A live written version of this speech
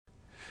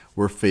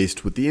we're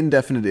faced with the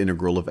indefinite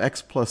integral of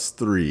x plus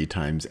 3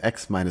 times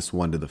x minus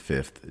 1 to the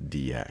fifth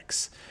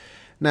dx.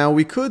 Now,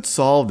 we could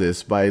solve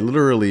this by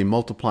literally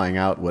multiplying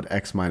out what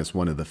x minus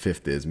 1 to the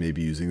fifth is,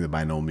 maybe using the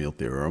binomial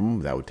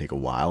theorem. That would take a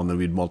while, and then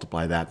we'd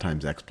multiply that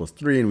times x plus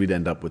 3, and we'd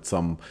end up with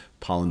some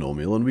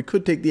polynomial, and we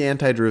could take the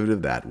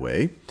antiderivative that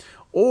way.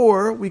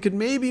 Or we could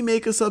maybe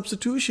make a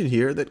substitution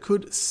here that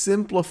could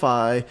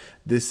simplify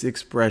this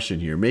expression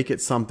here, make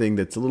it something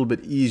that's a little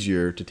bit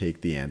easier to take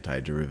the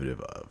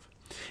antiderivative of.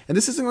 And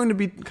this isn't going to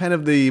be kind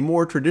of the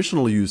more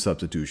traditional u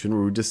substitution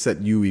where we just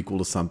set u equal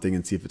to something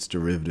and see if its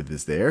derivative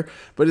is there.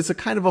 But it's a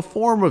kind of a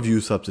form of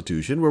u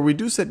substitution where we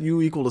do set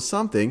u equal to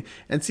something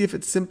and see if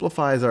it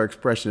simplifies our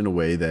expression in a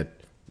way that,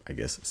 I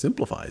guess,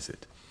 simplifies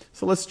it.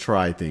 So let's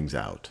try things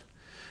out.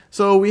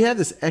 So we have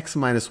this x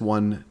minus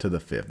 1 to the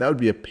fifth. That would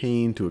be a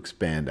pain to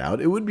expand out.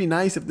 It would be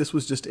nice if this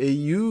was just a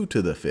u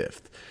to the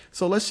fifth.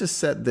 So let's just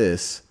set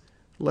this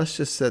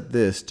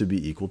to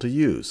be equal to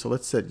u. So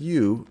let's set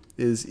u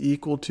is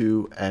equal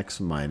to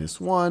x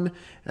minus 1,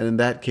 and in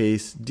that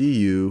case,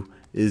 du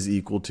is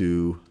equal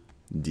to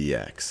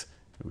dx.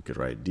 We could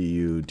write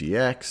du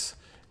dx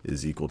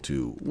is equal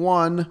to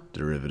 1,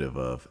 derivative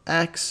of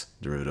x,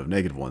 derivative of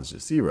negative 1 is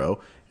just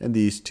 0, and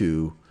these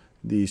two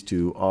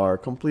are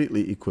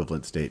completely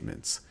equivalent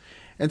statements.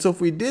 And so if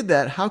we did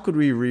that, how could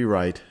we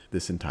rewrite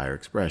this entire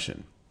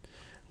expression?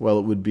 Well,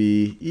 it would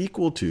be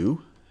equal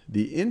to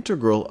the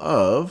integral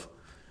of,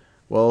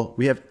 well,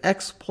 we have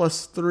x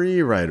plus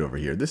 3 right over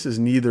here. This is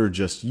neither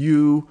just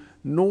u,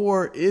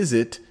 nor is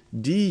it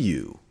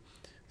du.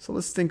 So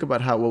let's think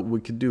about what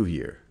we could do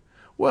here.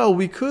 Well,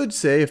 we could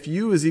say if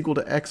u is equal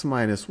to x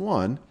minus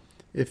 1,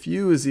 we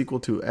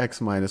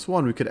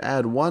could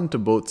add 1 to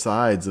both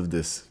sides of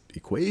this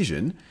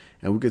equation,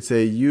 and we could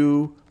say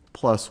u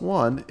plus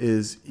 1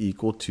 is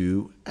equal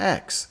to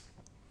x.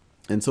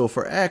 And so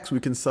for x, we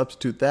can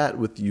substitute that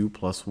with u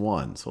plus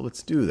 1. So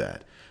let's do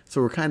that.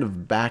 So we're kind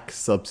of back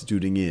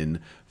substituting in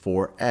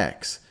for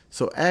x.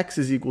 So x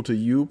is equal to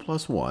u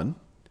plus 1.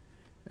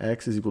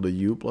 X is equal to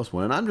u plus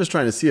 1. And I'm just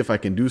trying to see if I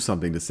can do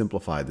something to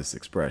simplify this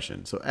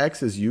expression. So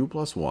x is u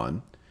plus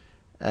 1.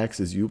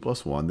 X is u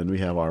plus 1. Then we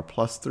have our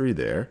plus 3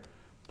 there.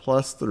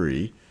 Plus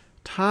 3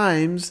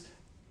 times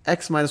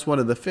x minus 1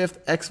 to the fifth.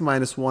 X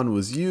minus 1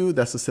 was u.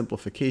 That's the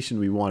simplification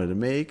we wanted to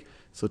make.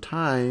 So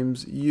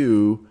times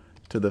u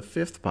to the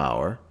fifth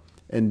power.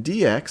 And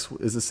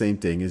dx is the same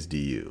thing as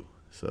du.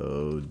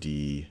 So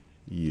du.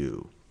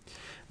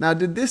 Now,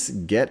 did this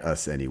get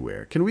us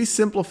anywhere? Can we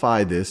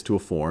simplify this to a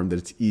form that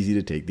it's easy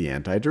to take the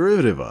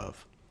antiderivative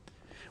of?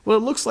 Well,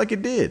 it looks like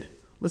it did.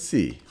 Let's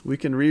see. We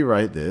can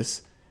rewrite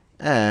this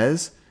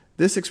as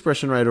this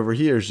expression right over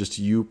here is just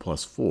u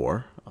plus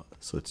 4.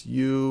 So it's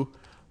u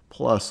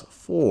plus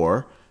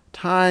 4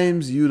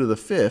 times u to the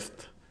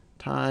fifth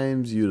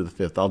times u to the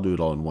fifth. I'll do it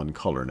all in one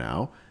color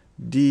now.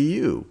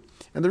 Du.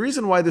 And the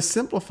reason why the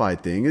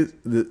simplified thing is,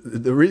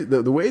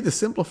 the way to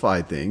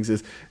simplify things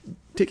is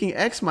taking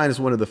x minus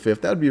 1 to the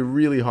fifth. That would be a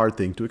really hard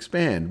thing to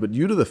expand. But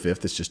u to the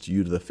fifth is just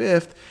u to the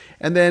fifth.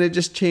 And then it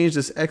just changed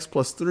this x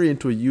plus 3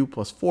 into a u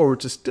plus 4,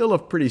 which is still a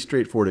pretty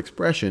straightforward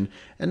expression.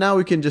 And now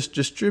we can just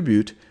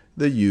distribute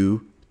the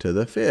u to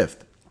the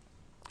fifth.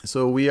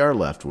 So we are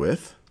left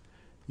with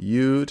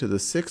u to the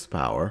sixth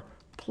power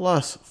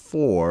plus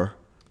 4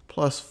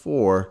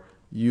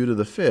 u to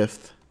the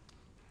fifth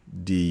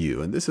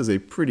du. And this is a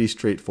pretty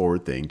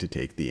straightforward thing to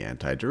take the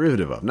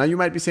antiderivative of. Now you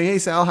might be saying, hey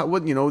Sal, how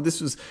did you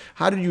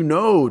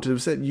know to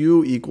set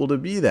u equal to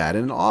be that?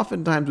 And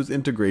oftentimes with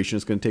integration,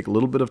 it's going to take a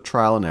little bit of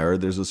trial and error.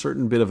 There's a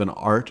certain bit of an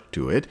art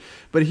to it.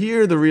 But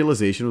here the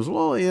realization was,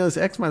 well, this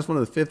x minus 1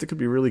 to the fifth, it could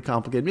be really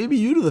complicated. Maybe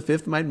u to the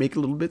fifth might make it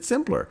a little bit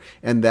simpler.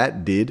 And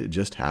that did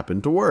just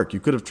happen to work. You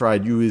could have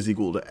tried u is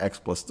equal to x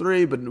plus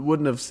 3, but it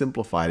wouldn't have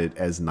simplified it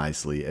as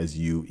nicely as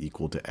u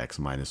equal to x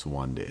minus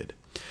 1 did.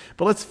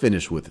 But let's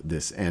finish with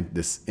this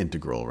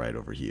integral right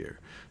over here.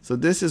 So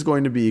this is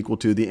going to be equal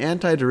to the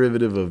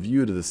antiderivative of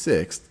u to the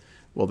sixth.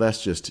 Well,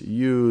 that's just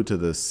u to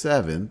the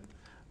seventh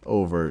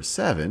over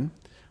 7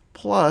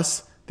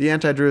 plus the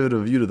antiderivative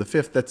of u to the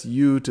fifth. That's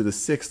u to the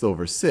sixth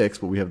over 6,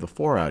 but we have the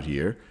 4 out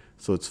here.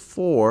 So it's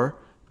 4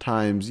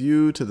 times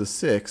u to the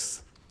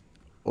sixth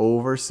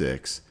over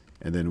 6,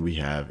 and then we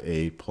have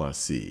a plus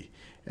c.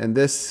 And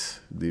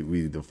this,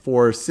 the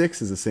 4,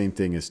 6 is the same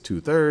thing as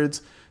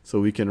 2/3. So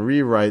we can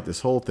rewrite this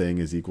whole thing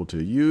as equal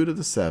to u to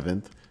the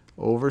seventh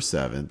over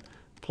 7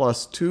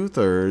 plus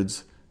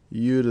 2/3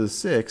 u to the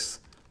sixth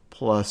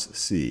plus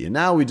c. And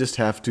now we just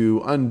have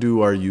to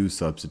undo our u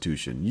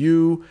substitution.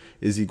 U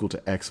is equal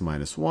to x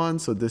minus 1.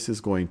 So this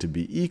is going to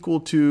be equal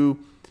to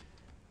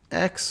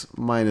x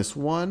minus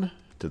 1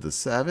 to the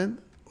seventh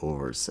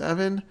over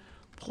 7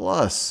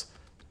 plus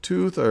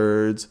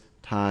 2/3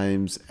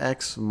 times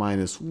x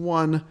minus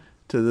 1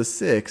 to the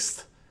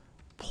sixth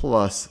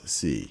plus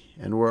c.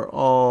 And we're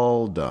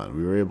all done.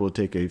 We were able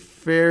to take a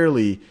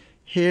fairly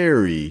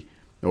hairy,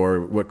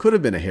 or what could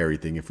have been a hairy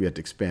thing if we had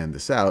to expand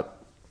this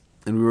out,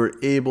 and we were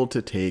able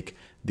to take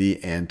the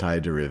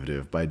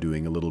antiderivative by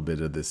doing a little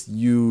bit of this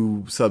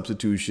u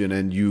substitution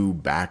and u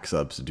back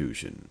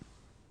substitution.